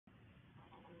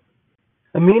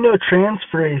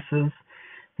Aminotransferases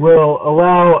will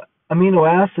allow amino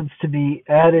acids to be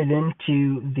added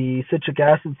into the citric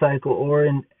acid cycle or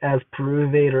as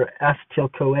pyruvate or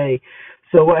acetyl-CoA.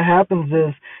 So what happens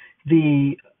is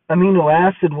the amino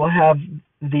acid will have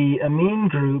the amine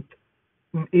group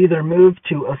either move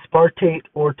to aspartate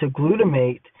or to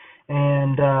glutamate,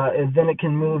 and then it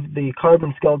can move, the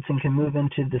carbon skeleton can move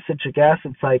into the citric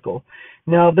acid cycle.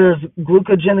 Now there's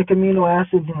glucogenic amino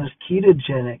acids and there's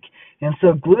ketogenic. And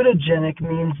so glutogenic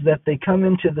means that they come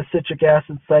into the citric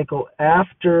acid cycle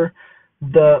after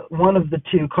one of the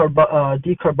two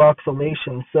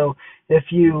decarboxylations. So if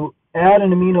you add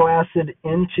an amino acid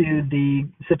into the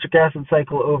citric acid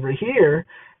cycle over here,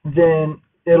 then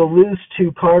it'll lose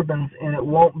 2 carbons and it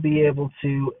won't be able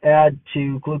to add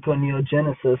to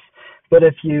gluconeogenesis. But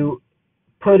if you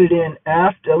put it in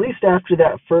at least after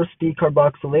that first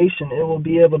decarboxylation, it will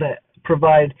be able to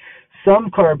provide some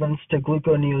carbons to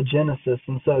gluconeogenesis,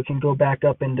 and so it can go back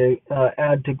up and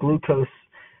add to glucose.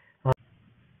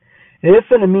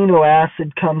 If an amino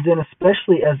acid comes in,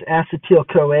 especially as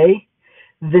acetyl-CoA,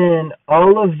 then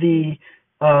all of the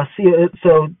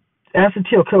so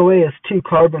acetyl-CoA is 2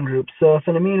 carbon groups. So if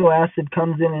an amino acid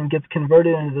comes in and gets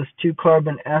converted into this 2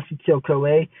 carbon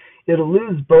acetyl-CoA, it'll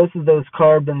lose both of those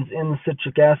carbons in the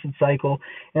citric acid cycle,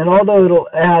 and although it'll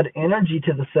add energy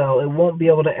to the cell, it won't be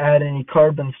able to add any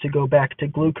carbons to go back to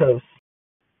glucose.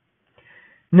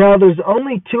 Now there's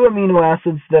only 2 amino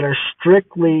acids that are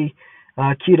strictly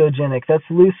ketogenic. That's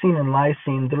leucine and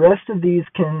lysine. The rest of these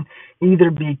can either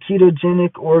be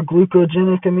ketogenic or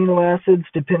glucogenic amino acids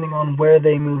depending on where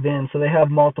they move in. So they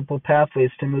have multiple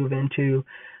pathways to move into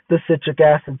the citric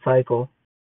acid cycle.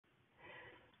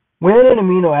 When an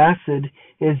amino acid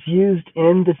is used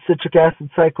in the citric acid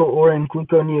cycle or in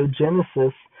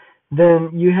gluconeogenesis,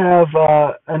 then you have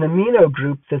an amino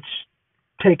group that's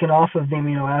taken off of the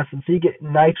amino acid, so you get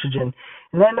nitrogen.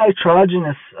 And that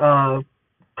nitrogenous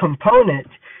component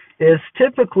is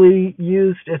typically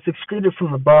used, it's excreted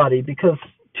from the body because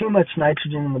too much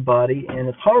nitrogen in the body and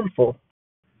it's harmful.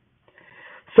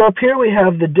 So up here we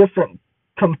have the different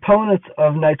components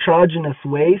of nitrogenous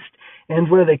waste and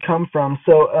where they come from.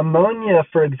 So ammonia,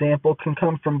 for example, can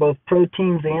come from both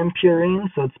proteins and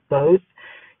purines, so it's both.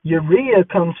 Urea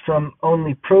comes from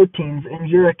only proteins, and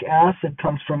uric acid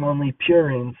comes from only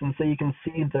purines. And so you can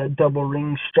see the double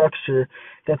ring structure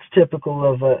that's typical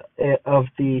of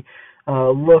the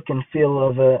look and feel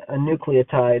of a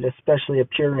nucleotide, especially a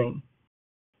purine.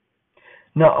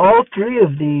 Now all 3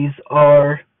 of these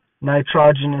are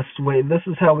nitrogenous waste. This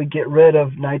is how we get rid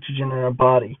of nitrogen in our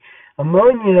body.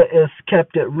 Ammonia is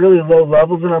kept at really low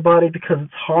levels in our body because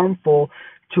it's harmful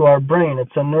to our brain.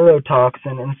 It's a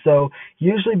neurotoxin, and so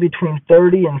usually between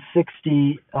 30 and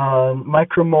 60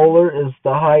 micromolar is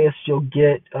the highest you'll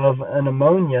get of an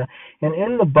ammonia. And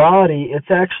in the body, it's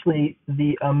actually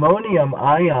the ammonium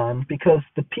ion, because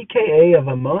the pKa of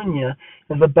ammonia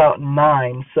is about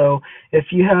 9. So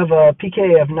if you have a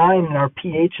pKa of 9 and our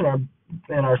pH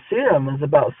in our serum is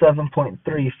about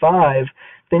 7.35,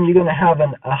 then you're going to have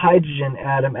a hydrogen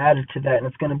atom added to that, and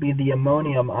it's going to be the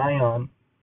ammonium ion.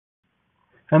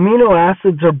 Amino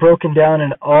acids are broken down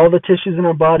in all the tissues in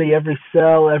our body. Every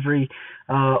cell, every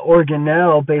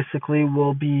organelle basically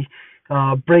will be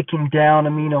breaking down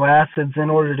amino acids in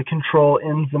order to control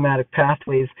enzymatic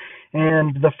pathways.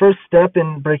 And the first step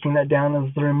in breaking that down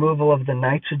is the removal of the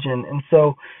nitrogen. And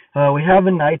so we have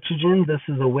a nitrogen. This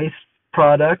is a waste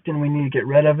product, and we need to get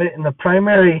rid of it. And the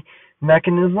primary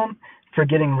mechanism for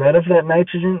getting rid of that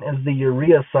nitrogen is the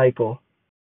urea cycle.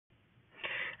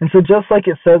 And so just like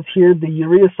it says here, the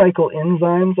urea cycle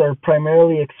enzymes are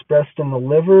primarily expressed in the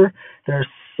liver. There's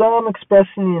some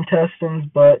expressed in the intestines,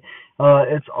 but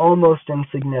it's almost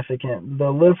insignificant.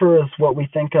 The liver is what we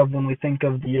think of when we think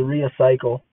of the urea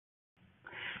cycle.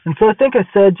 And so I think I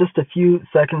said just a few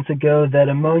seconds ago that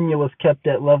ammonia was kept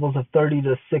at levels of 30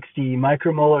 to 60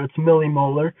 micromolar. It's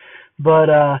millimolar, but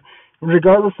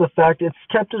regardless of the fact, it's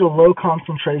kept at a low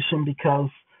concentration because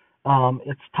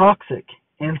it's toxic.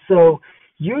 And so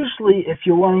usually if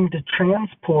you're wanting to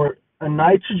transport a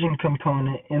nitrogen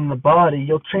component in the body,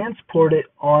 you'll transport it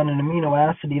on an amino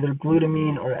acid, either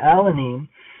glutamine or alanine.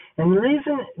 And the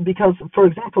reason, because, for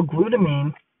example,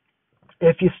 glutamine,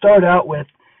 if you start out with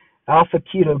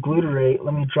alpha-ketoglutarate,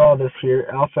 let me draw this here,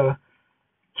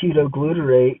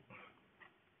 alpha-ketoglutarate,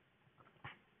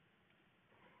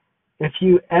 if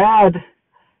you add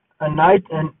an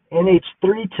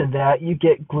NH3 to that, you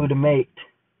get glutamate.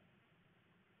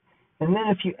 And then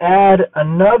if you add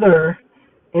another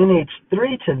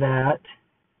NH3 to that,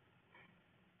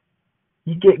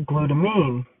 you get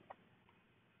glutamine.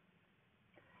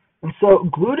 And so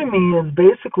glutamine is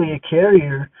basically a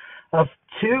carrier of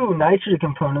two nitrogen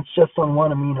components just on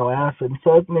one amino acid.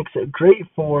 So it makes it great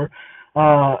for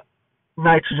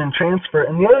nitrogen transfer.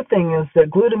 And the other thing is that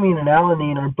glutamine and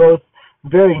alanine are both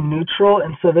very neutral,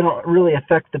 and so they don't really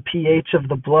affect the pH of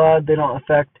the blood. They don't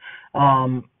affect,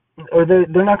 or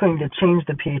they're not going to change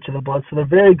the pH of the blood. So they're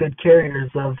very good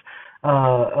carriers of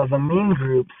amine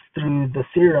groups through the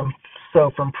serum.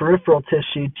 So from peripheral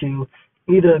tissue to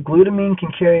either glutamine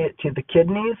can carry it to the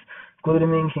kidneys,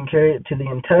 glutamine can carry it to the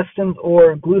intestines,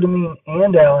 or glutamine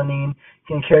and alanine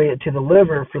can carry it to the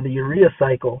liver for the urea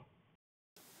cycle.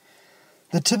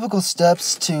 The typical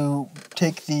steps to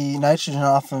take the nitrogen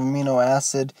off of amino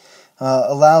acid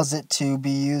allows it to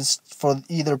be used for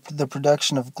either the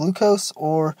production of glucose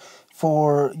or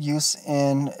for use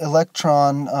in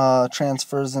electron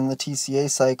transfers in the TCA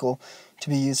cycle to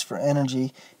be used for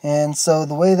energy. And so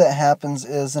the way that happens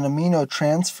is an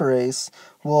aminotransferase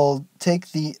will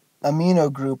take the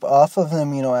amino group off of an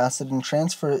amino acid and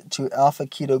transfer it to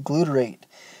alpha-ketoglutarate.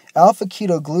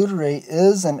 Alpha-ketoglutarate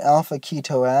is an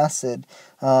alpha-keto acid,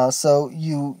 so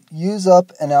you use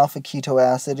up an alpha-keto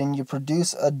acid and you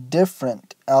produce a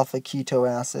different alpha-keto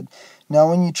acid. Now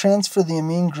when you transfer the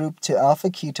amine group to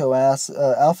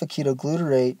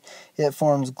alpha-ketoglutarate, it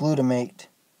forms glutamate.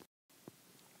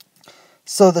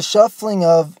 So the shuffling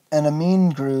of an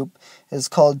amine group is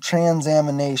called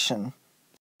transamination.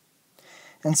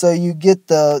 And so you get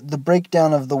the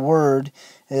breakdown of the word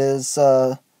is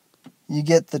you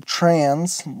get the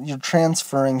trans, you're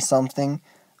transferring something,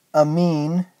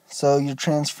 amine, so you're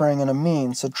transferring an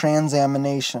amine, so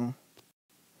transamination.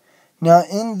 Now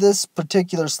in this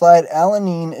particular slide,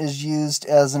 alanine is used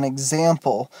as an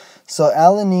example. So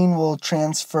alanine will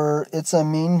transfer its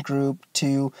amine group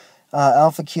to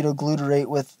alpha-ketoglutarate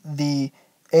with the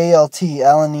ALT,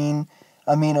 alanine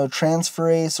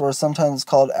aminotransferase, or sometimes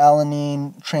called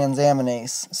alanine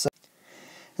transaminase.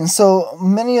 And so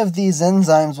many of these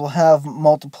enzymes will have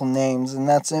multiple names, and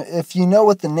that's, if you know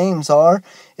what the names are,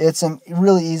 it's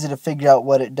really easy to figure out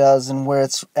what it does and where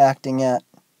it's acting at.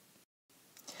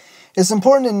 It's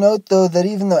important to note, though, that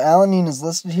even though alanine is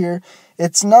listed here,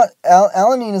 it's not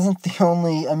alanine isn't the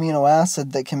only amino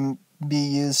acid that can be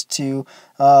used to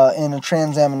in a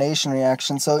transamination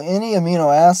reaction. So any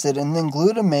amino acid, and then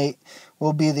glutamate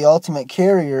will be the ultimate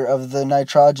carrier of the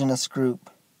nitrogenous group.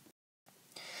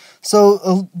 So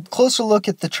a closer look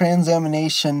at the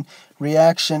transamination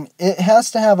reaction, it has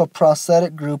to have a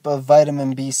prosthetic group of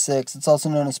vitamin B6. It's also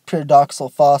known as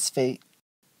pyridoxal phosphate.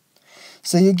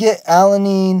 So you get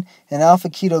alanine and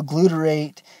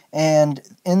alpha-ketoglutarate, and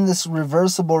in this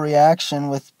reversible reaction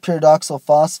with pyridoxal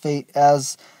phosphate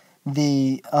as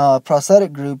the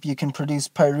prosthetic group, you can produce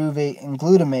pyruvate and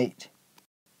glutamate.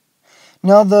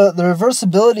 Now the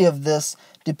reversibility of this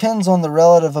depends on the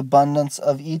relative abundance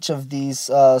of each of these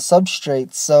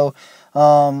substrates. So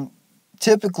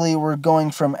typically we're going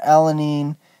from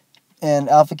alanine and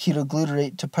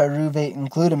alpha-ketoglutarate to pyruvate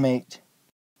and glutamate.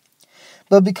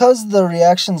 But because the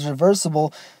reaction is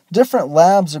reversible, different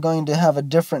labs are going to have a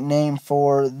different name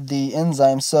for the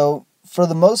enzyme. So for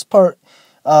the most part,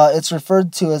 it's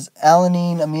referred to as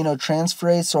alanine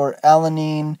aminotransferase or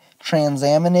alanine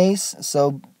transaminase.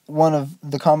 So one of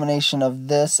the combination of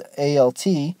this, ALT,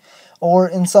 or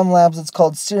in some labs it's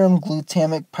called serum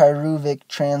glutamic pyruvic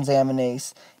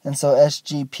transaminase, and so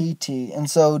SGPT. And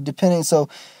so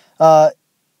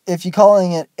if you're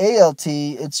calling it ALT,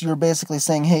 you're basically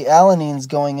saying, hey, alanine's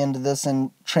going into this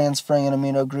and transferring an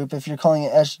amino group. If you're calling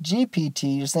it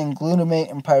SGPT, you're saying glutamate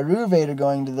and pyruvate are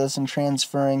going to this and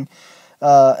transferring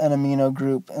an amino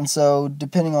group. And so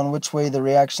depending on which way the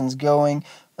reaction's going,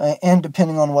 and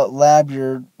depending on what lab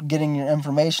you're getting your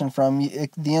information from,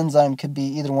 the enzyme could be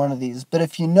either one of these. But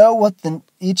if you know what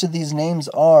each of these names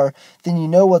are, then you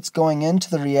know what's going into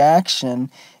the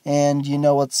reaction, and you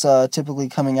know what's typically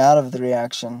coming out of the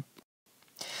reaction.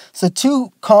 So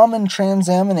two common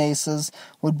transaminases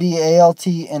would be ALT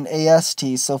and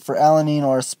AST, so for alanine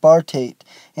or aspartate.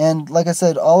 And like I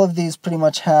said, all of these pretty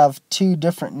much have two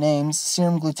different names,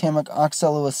 serum glutamic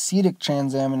oxaloacetic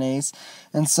transaminase,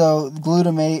 and so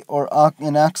glutamate or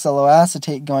an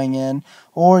oxaloacetate going in,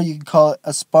 or you could call it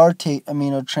aspartate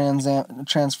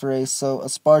aminotransferase, so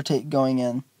aspartate going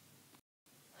in.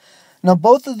 Now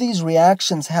both of these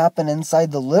reactions happen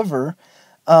inside the liver,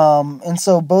 and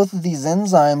so both of these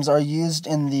enzymes are used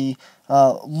in the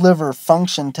liver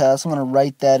function test. I'm going to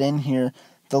write that in here,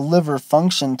 the liver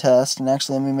function test, and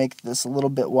actually let me make this a little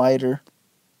bit wider.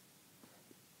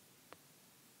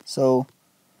 So,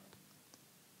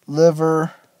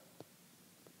 liver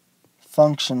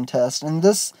function test. And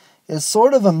this is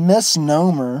sort of a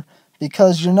misnomer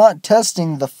because you're not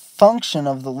testing the function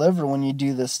of the liver when you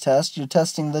do this test. You're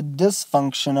testing the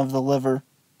dysfunction of the liver.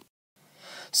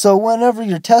 So whenever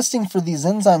you're testing for these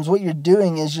enzymes, what you're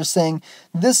doing is you're saying,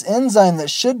 this enzyme that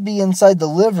should be inside the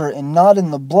liver and not in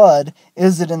the blood,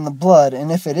 is it in the blood?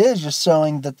 And if it is, you're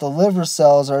showing that the liver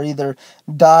cells are either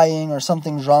dying or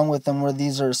something's wrong with them, where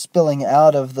these are spilling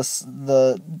out of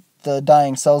the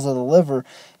dying cells of the liver.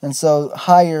 And so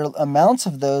higher amounts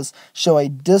of those show a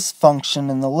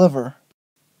dysfunction in the liver.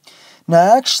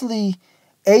 Now actually,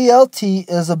 ALT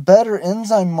is a better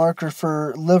enzyme marker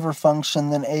for liver function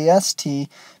than AST,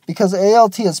 because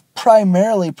ALT is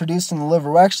primarily produced in the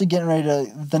liver. We're actually getting ready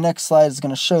to, the next slide is going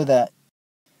to show that.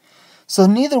 So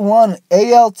neither one,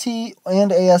 ALT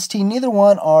and AST, neither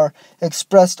one are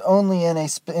expressed only in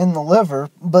the liver,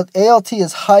 but ALT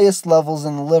is highest levels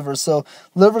in the liver. So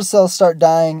liver cells start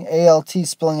dying, ALT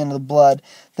spilling into the blood.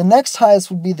 The next highest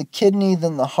would be the kidney,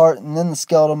 then the heart, and then the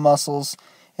skeletal muscles.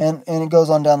 And it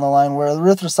goes on down the line, where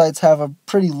erythrocytes have a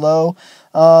pretty low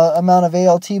amount of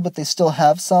ALT, but they still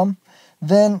have some.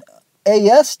 Then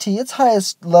AST, its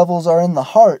highest levels are in the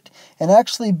heart. And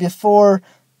actually before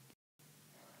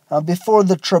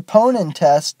the troponin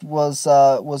test was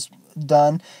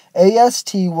done,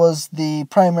 AST was the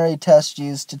primary test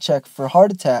used to check for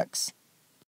heart attacks.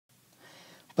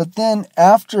 But then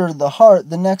after the heart,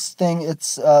 the next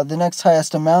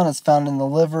highest amount is found in the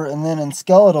liver and then in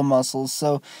skeletal muscles.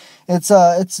 So it's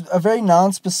a very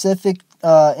nonspecific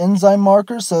enzyme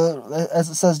marker. So as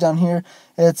it says down here,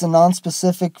 it's a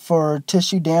nonspecific for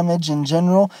tissue damage in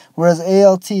general, whereas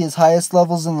ALT is highest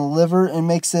levels in the liver and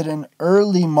makes it an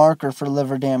early marker for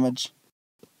liver damage.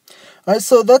 Alright,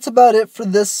 so that's about it for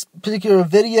this particular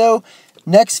video.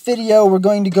 Next video, we're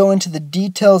going to go into the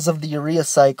details of the urea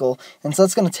cycle. And so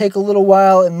it's going to take a little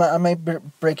while. I might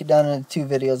break it down into 2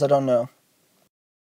 videos. I don't know.